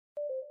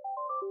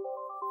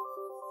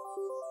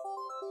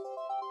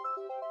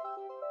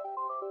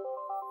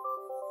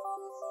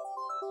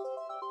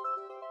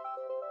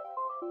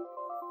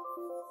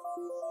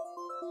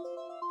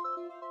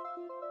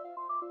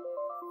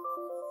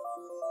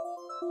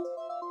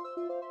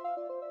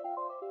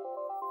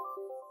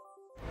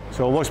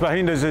So what's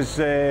behind us is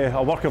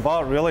a work of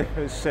art, really.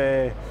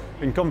 It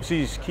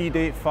encompasses key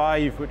date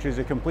 5, which is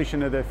the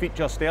completion of the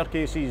feature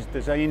staircases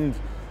designed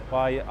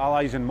by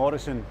Allies and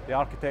Morrison, the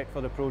architect for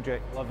the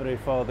project, delivery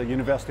for the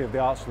University of the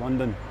Arts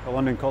London, the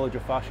London College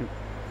of Fashion.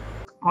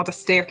 Oh, the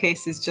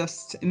staircase is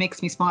just, it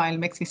makes me smile, it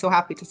makes me so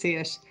happy to see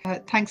it.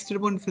 Thanks to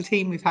the wonderful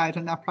team we've had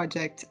on that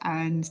project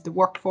and the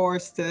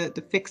workforce,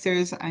 the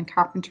fixers and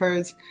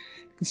carpenters,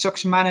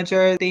 construction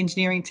manager, the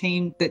engineering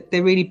team, that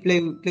they really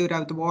blew it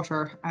out of the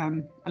water.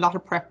 A lot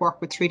of prep work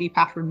with 3D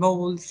pattern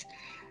molds,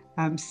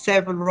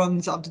 several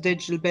runs of the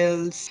digital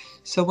builds.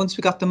 So once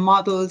we got the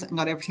models and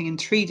got everything in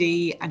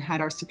 3D and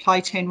had our supply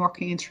chain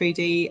working in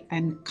 3D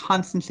and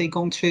constantly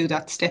going through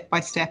that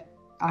step-by-step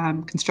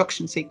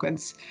construction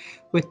sequence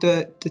with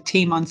the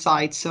team on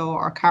site, so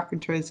our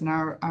carpenters and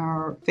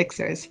our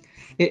fixers,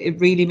 it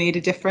really made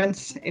a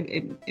difference.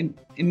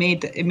 It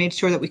made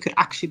sure that we could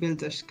actually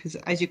build it, because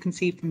as you can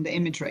see from the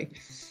imagery,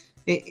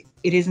 it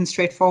isn't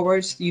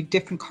straightforward. You've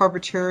different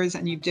curvatures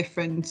and you've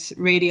different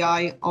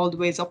radii all the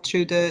ways up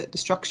through the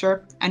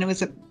structure, and it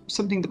was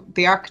something that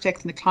the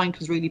architect and the client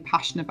was really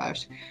passionate about.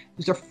 It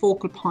was their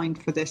focal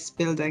point for this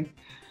building.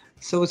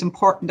 So it was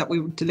important that we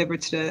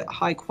delivered to the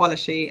high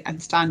quality and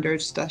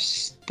standards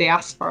that they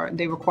asked for and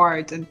they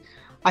required. And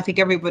I think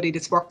everybody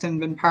that's worked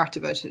and been part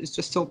of it is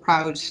just so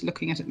proud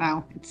looking at it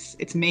now.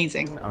 It's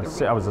amazing.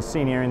 I was a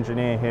senior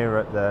engineer here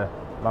at the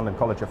London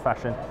College of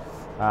Fashion.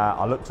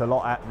 I looked a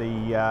lot at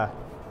the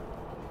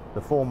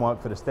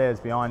formwork for the stairs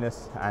behind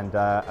us and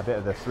a bit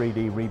of the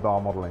 3D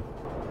rebar modelling.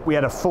 We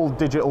had a full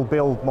digital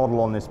build model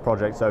on this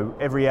project, so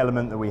every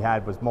element that we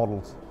had was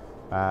modelled,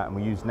 and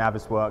we used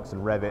Navisworks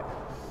and Revit.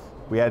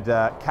 We had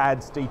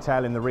CADs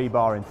detailing the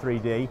rebar in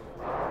 3D,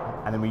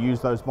 and then we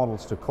used those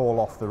models to call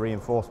off the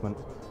reinforcement.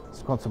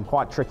 It's got some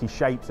quite tricky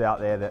shapes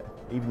out there that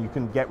even you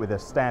couldn't get with a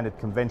standard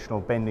conventional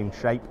bending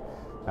shape,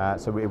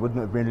 so it wouldn't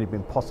have really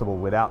been possible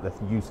without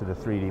the use of the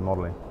 3D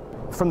modelling.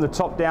 From the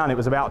top down, it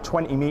was about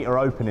 20-metre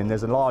opening.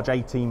 There's a large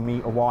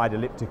 18-metre wide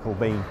elliptical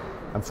beam.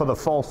 And for the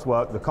false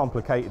work, the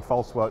complicated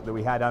false work that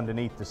we had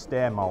underneath the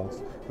stair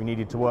moulds, we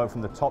needed to work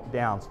from the top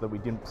down so that we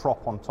didn't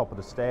prop on top of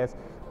the stairs.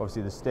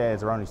 Obviously the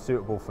stairs are only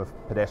suitable for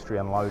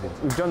pedestrian loading.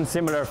 We've done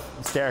similar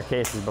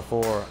staircases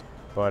before,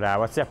 but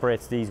what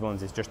separates these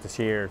ones is just the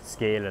sheer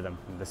scale of them,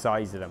 and the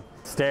size of them.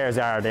 Stairs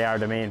are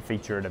the main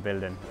feature of the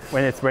building.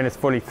 When it's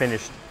fully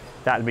finished,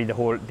 that'll be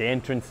the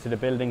entrance to the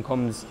building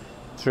comes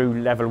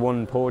through level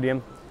 1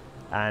 podium.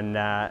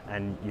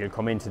 And you'll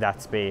come into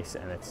that space,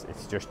 and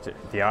it's just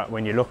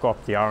when you look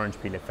up, the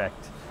orange peel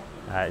effect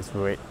is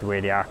the way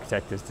the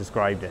architect has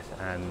described it,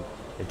 and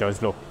it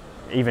does look,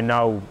 even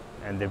now,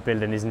 and the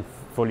building isn't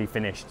fully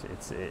finished,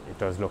 it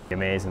does look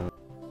amazing.